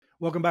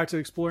Welcome back to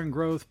Exploring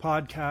Growth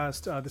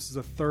podcast. This is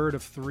a third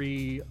of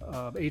three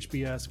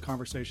HBS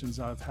conversations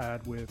I've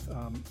had with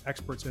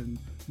experts in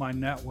my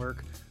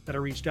network that I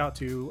reached out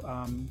to.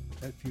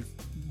 If you've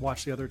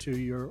watched the other two,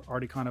 you're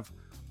already kind of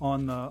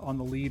on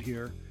the lead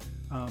here.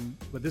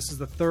 But this is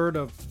the third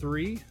of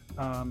three.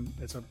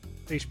 It's a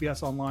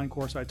HBS online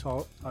course I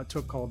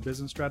took called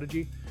Business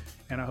Strategy,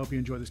 and I hope you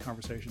enjoy this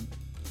conversation.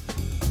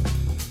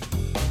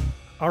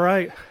 All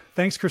right.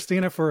 Thanks,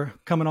 Christina, for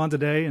coming on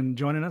today and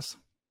joining us.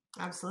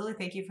 Absolutely.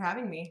 Thank you for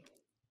having me.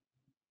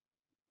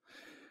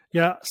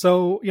 Yeah.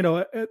 So,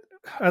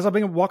 as I've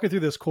been walking through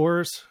this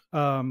course,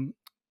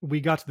 we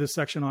got to this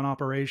section on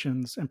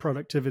operations and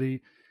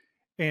productivity.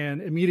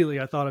 And immediately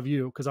I thought of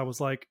you because I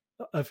was like,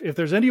 if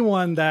there's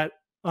anyone that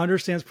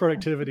understands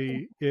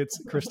productivity, it's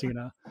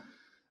Christina.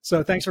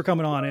 So thanks for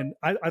coming on. And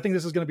I think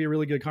this is going to be a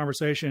really good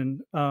conversation.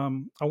 I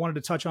wanted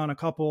to touch on a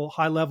couple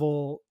high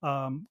level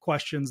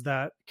questions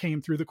that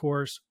came through the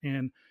course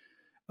and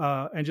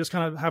just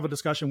kind of have a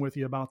discussion with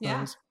you about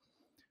those.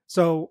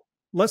 So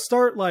let's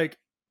start like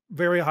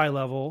very high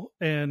level,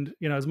 and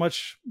as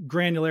much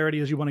granularity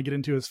as you want to get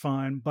into is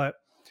fine, but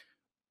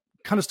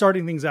kind of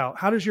starting things out.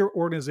 How does your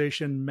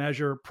organization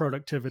measure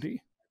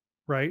productivity?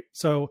 Right.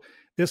 So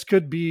this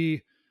could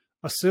be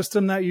a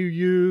system that you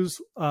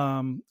use,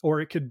 or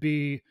it could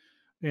be,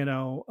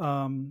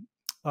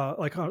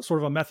 like sort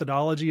of a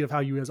methodology of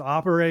how you guys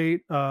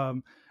operate.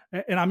 And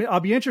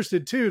I'll be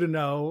interested too to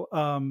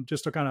know,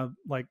 just to kind of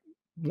like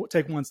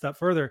take one step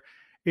further,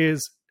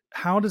 is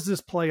how does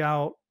this play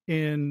out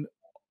in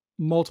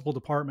multiple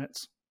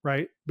departments,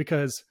 right?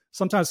 Because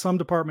sometimes some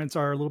departments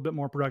are a little bit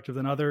more productive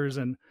than others.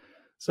 And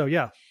so,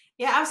 yeah.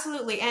 Yeah,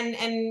 absolutely. And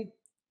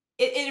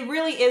it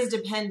really is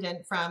dependent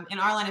in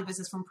our line of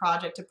business from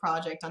project to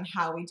project on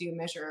how we do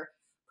measure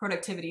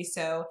productivity.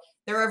 So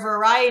there are a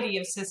variety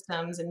of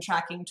systems and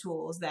tracking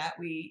tools that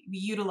we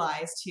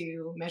utilize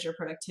to measure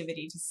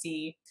productivity to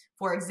see,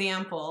 for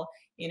example,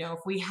 if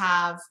we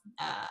have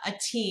a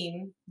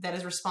team that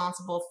is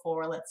responsible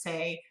for, let's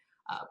say,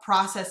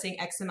 processing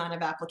X amount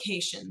of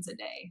applications a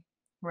day,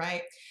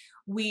 right?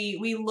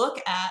 We look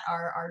at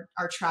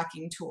our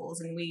tracking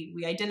tools and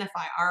we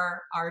identify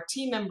our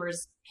team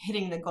members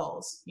hitting the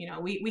goals.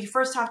 We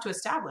first have to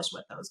establish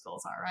what those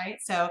goals are, right?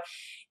 So,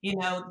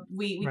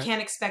 we Right.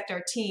 can't expect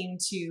our team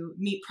to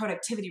meet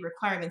productivity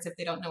requirements if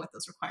they don't know what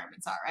those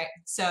requirements are, right?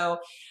 So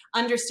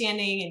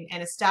understanding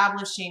and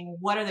establishing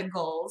what are the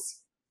goals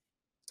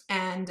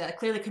and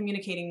clearly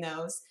communicating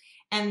those,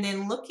 and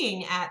then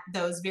looking at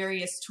those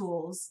various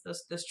tools,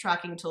 those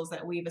tracking tools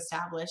that we've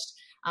established,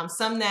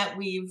 some that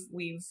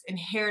we've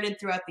inherited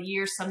throughout the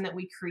years, some that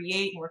we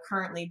create and we're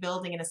currently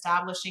building and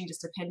establishing,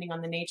 just depending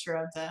on the nature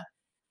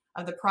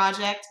of the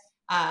project.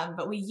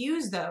 But we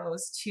use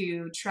those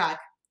to track,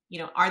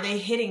 are they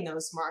hitting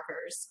those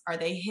markers? Are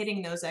they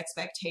hitting those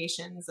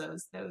expectations?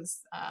 Those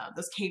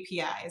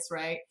KPIs,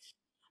 right?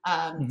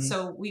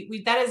 So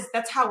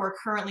that's how we're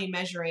currently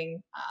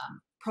measuring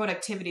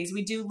productivities.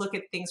 We do look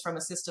at things from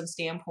a system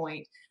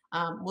standpoint.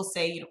 We'll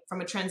say,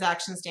 from a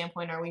transaction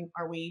standpoint,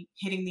 are we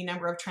hitting the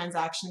number of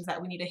transactions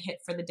that we need to hit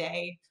for the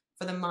day,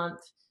 for the month,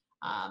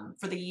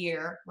 for the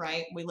year,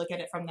 right? We look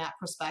at it from that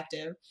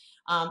perspective.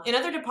 In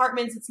other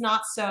departments, it's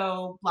not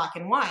so black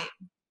and white,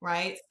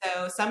 right?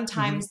 So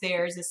sometimes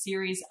there's a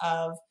series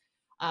of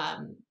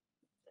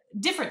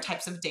different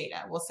types of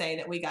data, we'll say,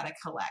 that we got to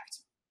collect.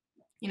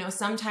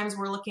 Sometimes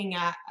we're looking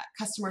at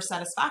customer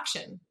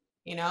satisfaction.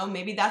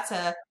 Maybe that's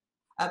a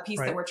piece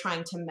Right. that we're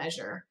trying to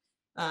measure,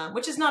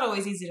 which is not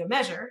always easy to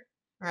measure,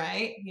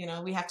 right?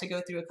 We have to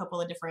go through a couple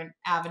of different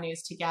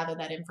avenues to gather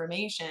that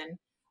information,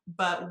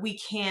 but we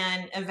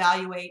can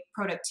evaluate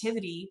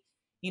productivity,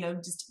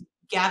 just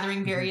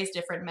gathering various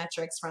different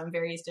metrics from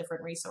various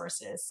different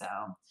resources. So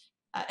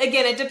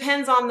again, it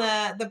depends on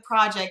the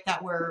project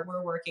that we're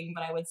working,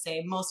 but I would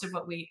say most of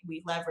what we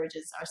leverage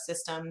is our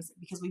systems,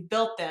 because we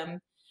built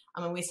them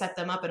and we set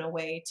them up in a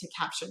way to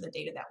capture the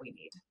data that we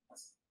need.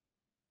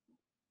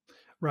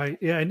 Right.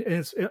 Yeah. And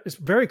it's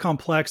very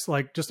complex.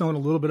 Like, just knowing a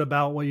little bit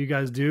about what you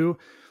guys do,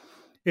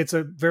 it's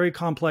a very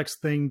complex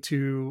thing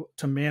to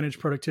manage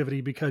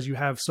productivity, because you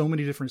have so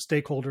many different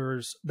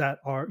stakeholders that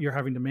you're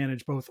having to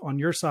manage, both on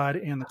your side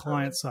and the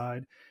client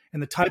side.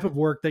 And the type of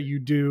work that you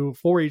do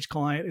for each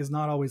client is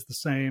not always the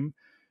same,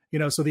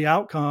 so the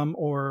outcome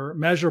or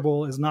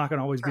measurable is not going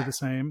to always be the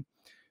same.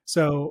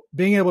 So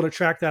being able to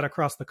track that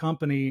across the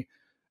company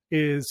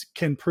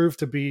can prove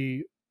to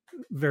be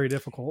very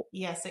difficult.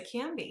 Yes, it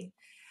can be.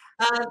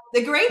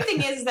 The great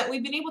thing is that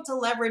we've been able to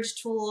leverage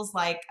tools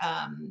like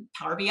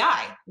Power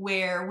BI,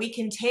 where we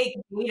can take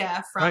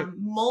data from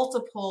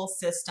multiple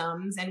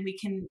systems and we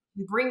can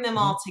bring them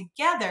all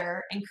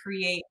together and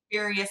create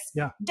various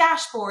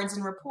dashboards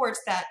and reports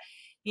that,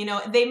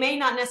 they may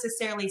not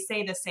necessarily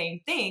say the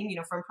same thing,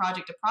 from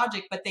project to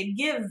project, but they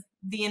give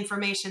the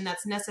information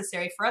that's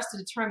necessary for us to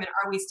determine,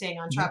 are we staying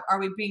on track? Are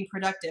we being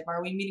productive?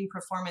 Are we meeting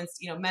performance,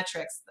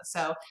 metrics?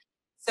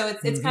 So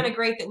it's kind of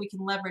great that we can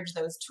leverage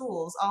those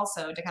tools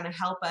also to kind of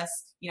help us,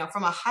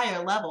 from a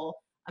higher level,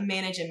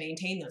 manage and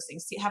maintain those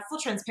things, to have full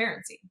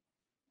transparency.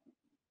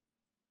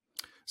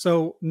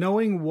 So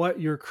knowing what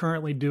you're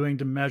currently doing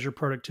to measure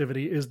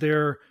productivity, is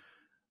there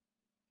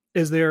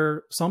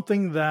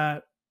something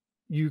that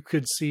you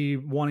could see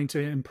wanting to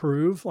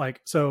improve?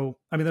 Like, so,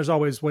 I mean, there's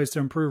always ways to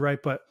improve, right?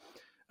 But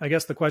I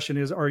guess the question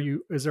is,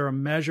 is there a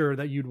measure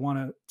that you'd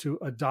want to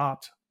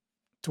adopt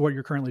to what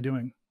you're currently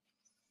doing?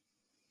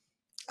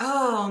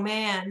 Oh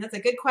man, that's a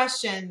good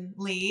question,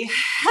 Lee.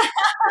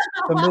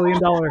 The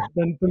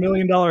 $1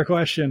 million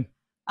question.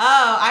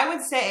 Oh, I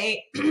would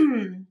say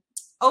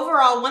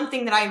overall, one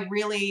thing that I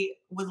really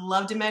would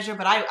love to measure,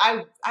 but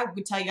I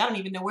would tell you, I don't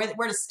even know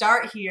where to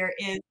start here,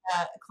 is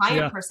client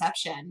Yeah.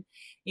 perception,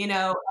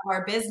 of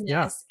our Yeah.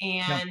 business,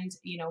 Yeah. and,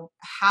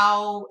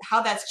 how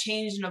that's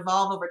changed and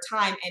evolved over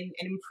time, and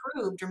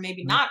improved, or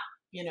maybe Mhm. not,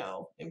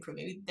 improved.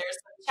 Maybe there's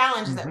some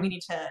challenges that we Mhm.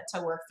 need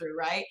to work through,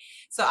 right?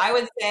 So I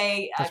would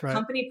say That's right.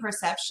 company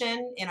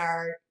perception in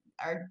our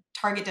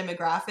target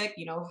demographic,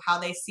 how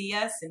they see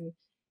us, and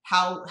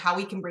how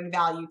we can bring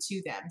value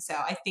to them. So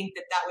I think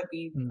that would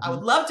be, I would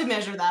Mhm. love to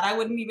measure that. I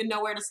wouldn't even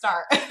know where to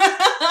start.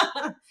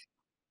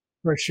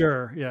 For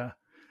sure. Yeah.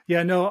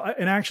 Yeah. No,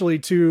 and actually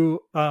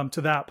to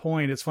that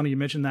point, it's funny you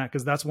mentioned that,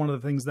 because that's one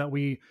of the things that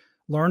we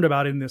learned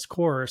about in this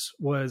course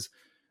was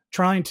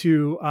trying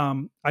to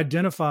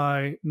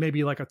identify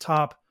maybe like a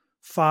top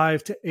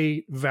 5 to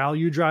 8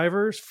 value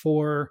drivers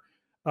for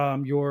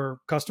your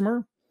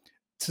customer,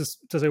 to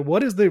say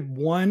what is the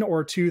 1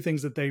 or 2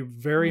 things that they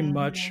very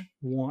much Mhm.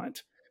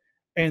 want,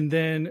 and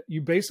then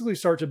you basically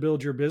start to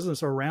build your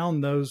business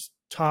around those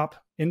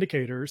top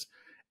indicators,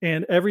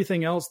 and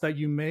everything else that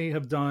you may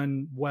have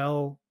done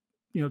well,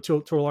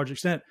 to a large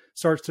extent,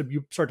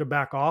 you start to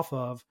back off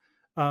of.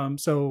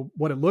 So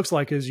what it looks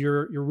like is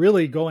you're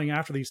really going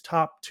after these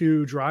top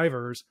 2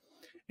 drivers,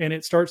 and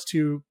it starts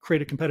to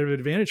create a competitive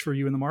advantage for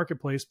you in the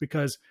marketplace,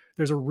 because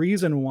there's a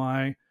reason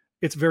why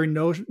it's very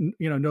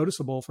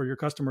noticeable for your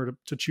customer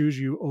to choose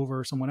you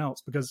over someone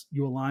else, because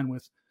you align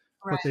with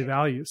what they Right.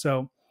 value.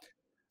 So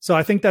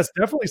I think that's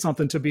definitely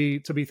something to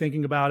be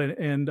thinking about,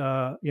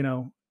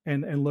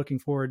 and looking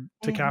forward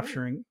to Hmm.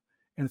 capturing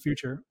in the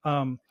future.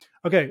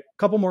 Okay, a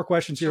couple more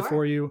questions here Sure.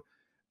 for you.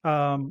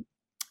 Um,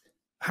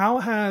 how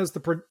has the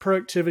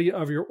productivity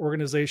of your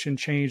organization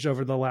changed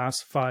over the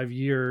last 5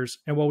 years,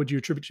 and what would you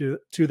attribute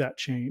to that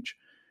change?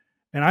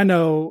 And I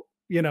know,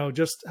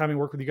 just having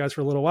worked with you guys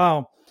for a little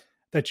while,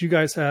 that you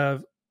guys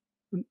have,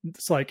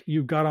 it's like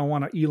you got on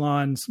one of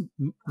Elon's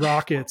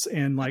rockets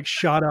and like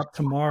shot up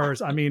to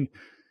Mars. I mean,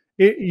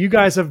 you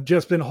guys have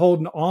just been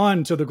holding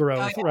on to the Oh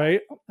growth, yeah.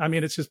 right? I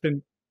mean, it's just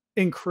been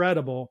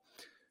incredible.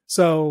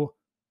 So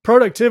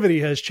productivity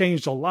has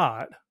changed a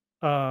lot.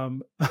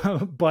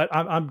 But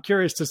I'm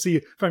curious to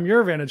see from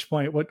your vantage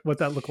point what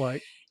that looked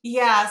like.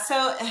 Yeah.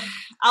 So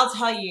I'll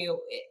tell you,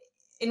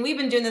 and we've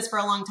been doing this for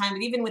a long time,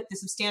 but even with the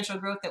substantial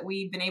growth that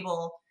we've been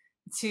able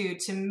to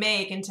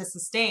make and to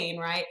sustain,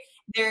 right?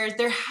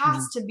 There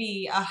has Mhm. to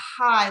be a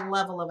high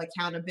level of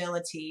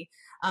accountability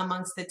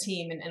amongst the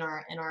team, and For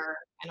our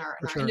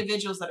sure.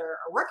 individuals that are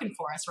working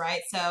for us,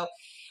 right? So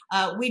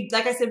we,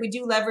 like I said, we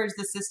do leverage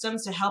the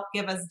systems to help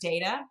give us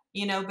data,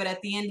 but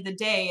at the end of the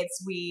day,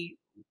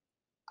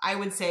 I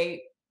would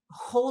say,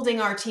 holding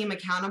our team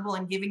accountable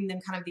and giving them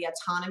kind of the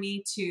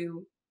autonomy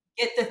to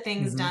get the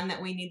things Hmm. done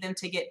that we need them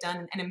to get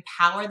done, and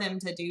empower them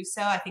to do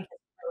so. I think has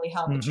really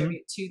helped Hmm.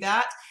 contribute to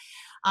that.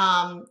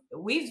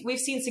 We've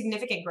seen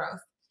significant growth,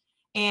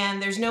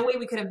 and there's no way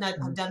we could have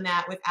Hmm. done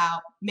that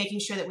without making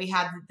sure that we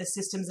had the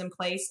systems in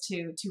place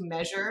to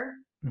measure,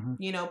 Hmm.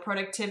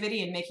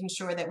 productivity, and making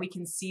sure that we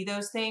can see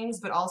those things,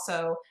 but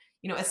also,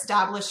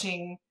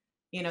 establishing,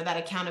 that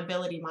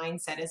accountability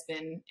mindset has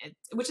been,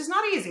 which is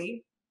not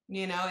easy.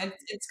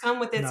 It's come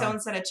with its No. own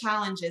set of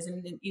challenges,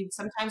 and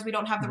sometimes we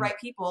don't have the Hmm. right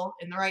people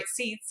in the right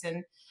seats,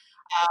 and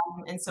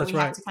so That's we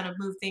have right. to kind of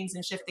move things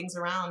and shift things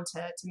around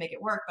to make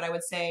it work. But I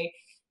would say,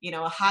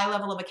 a high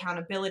level of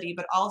accountability,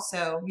 but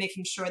also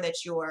making sure that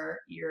you're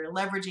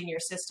leveraging your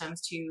systems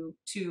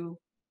to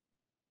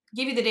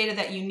give you the data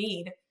that you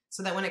need,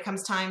 so that when it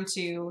comes time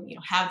to,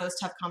 have those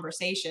tough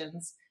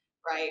conversations,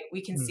 right,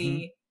 we can Hmm.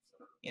 see,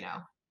 you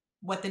know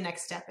what the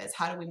next step is.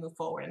 How do we move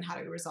forward, and how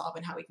do we resolve,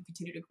 and how we can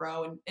continue to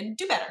grow, and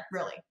do better,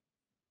 really.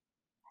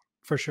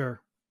 For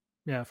sure.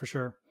 Yeah, for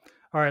sure.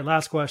 All right,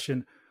 last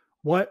question.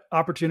 What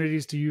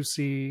opportunities do you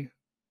see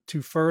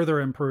to further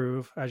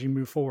improve as you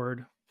move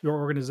forward your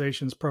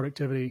organization's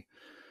productivity?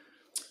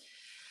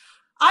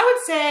 I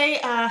would say,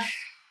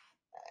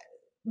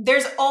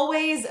 there's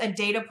always a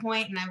data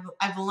point, and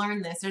I've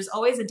learned this. There's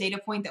always a data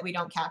point that we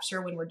don't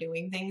capture when we're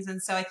doing things, and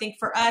so I think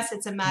for us,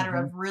 it's a matter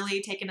Hmm. of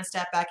really taking a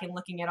step back and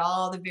looking at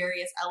all the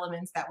various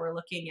elements that we're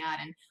looking at,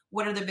 and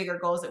what are the bigger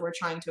goals that we're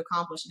trying to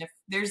accomplish. And if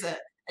there's a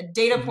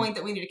data Hmm. point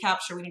that we need to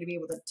capture, we need to be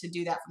able to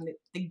do that from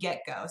the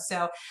get go.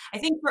 So I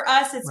think for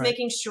us, it's Right.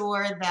 making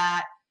sure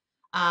that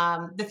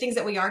the things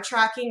that we are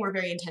tracking, we're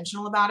very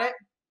intentional about it,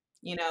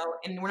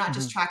 and we're not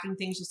just Hmm. tracking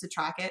things just to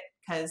track it,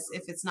 because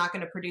if it's not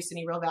going to produce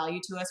any real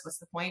value to us, what's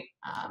the point?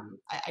 I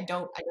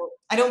don't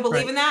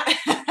believe Right. in that.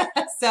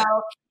 So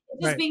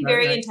just Right. being Right.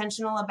 very Right.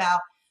 intentional about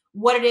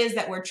what it is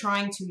that we're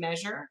trying to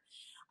measure,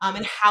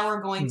 and how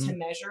we're going to Hmm.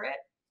 measure it.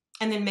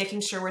 and then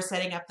making sure we're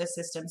setting up the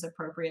systems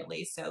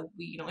appropriately. So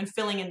and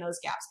filling in those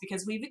gaps,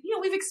 because we've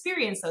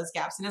experienced those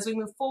gaps. And as we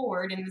move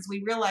forward and as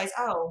we realize,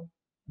 oh,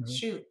 Mhm.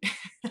 shoot,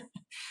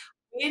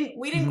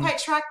 we didn't Mhm. quite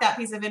track that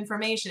piece of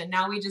information, and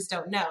now we just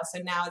don't know. So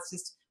now it's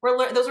just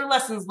those are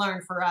lessons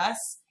learned for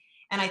us.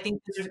 And I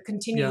think those are Yeah,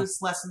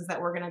 continuous lessons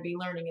that we're going to be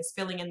learning, is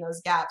filling in those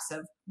gaps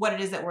of what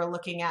it is that we're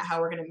looking at, how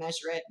we're going to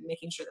measure it, and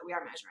making sure that we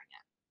are measuring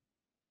it.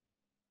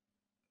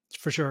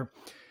 for sure.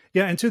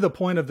 Yeah, and to the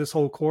point of this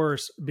whole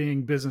course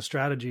being business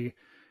strategy,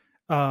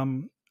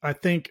 I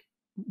think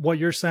what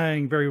you're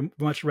saying very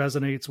much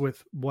resonates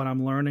with what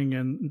I'm learning,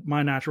 and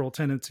my natural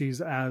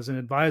tendencies as an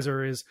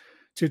advisor is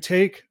to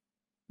take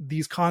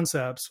these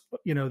concepts,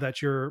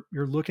 that you're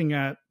looking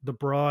at the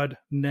broad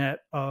net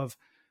of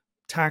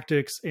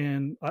tactics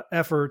and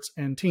efforts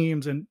and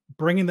teams, and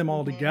bringing them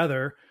all Mm-hmm.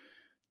 together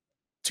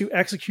to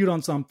execute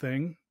on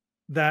something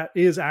that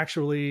is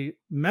actually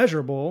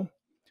measurable,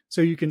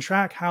 so you can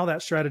track how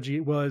that strategy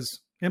was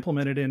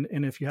implemented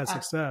and if you had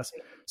success.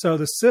 Absolutely. So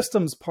the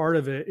systems part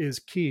of it is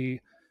key.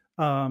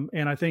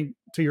 And I think,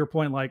 to your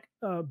point, like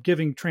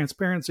giving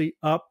transparency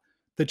up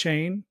the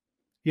chain,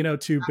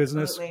 to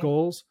business Absolutely.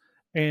 goals,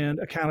 and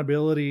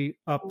accountability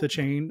up the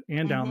chain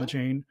and down the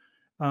Mm-hmm.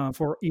 chain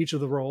for each of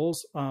the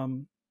roles.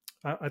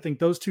 I think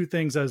those two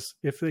things, as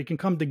if they can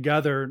come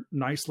together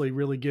nicely,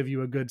 really give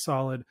you a good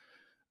solid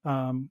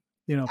path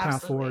forward.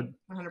 Absolutely.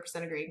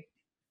 100% agree.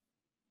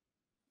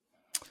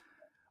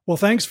 Well,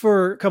 thanks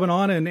for coming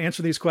on and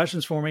answering these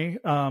questions for me.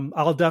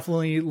 I'll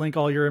definitely link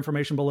all your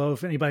information below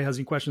if anybody has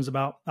any questions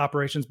about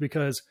operations,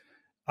 because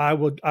I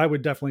would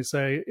definitely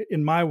say,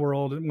 in my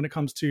world, when it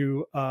comes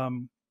to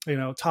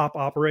top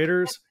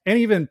operators, and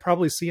even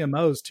probably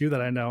CMOs too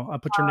that I know, I'll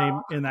put your name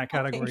in that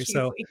Thank category. you.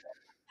 So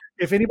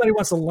if anybody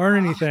wants to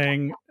learn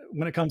anything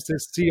when it comes to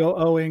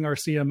COOing or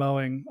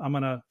CMOing, I'm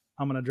gonna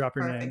drop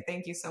your name. Perfect.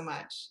 Thank you so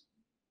much.